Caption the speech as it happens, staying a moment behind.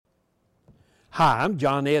Hi, I'm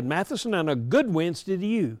John Ed Matheson, and a good Wednesday to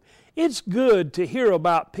you. It's good to hear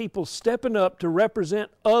about people stepping up to represent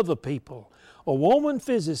other people. A woman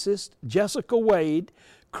physicist, Jessica Wade,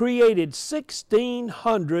 created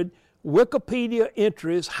 1,600 Wikipedia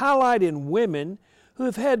entries highlighting women who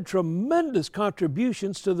have had tremendous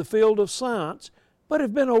contributions to the field of science, but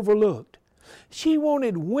have been overlooked. She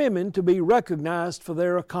wanted women to be recognized for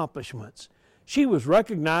their accomplishments. She was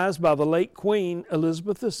recognized by the late Queen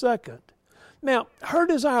Elizabeth II. Now, her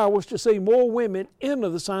desire was to see more women enter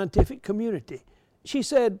the scientific community. She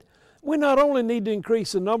said, "We not only need to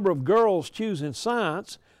increase the number of girls choosing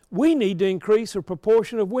science, we need to increase the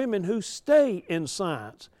proportion of women who stay in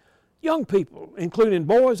science. Young people, including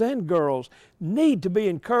boys and girls, need to be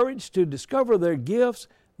encouraged to discover their gifts,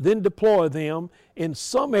 then deploy them in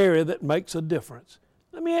some area that makes a difference."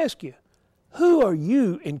 Let me ask you, who are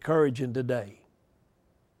you encouraging today?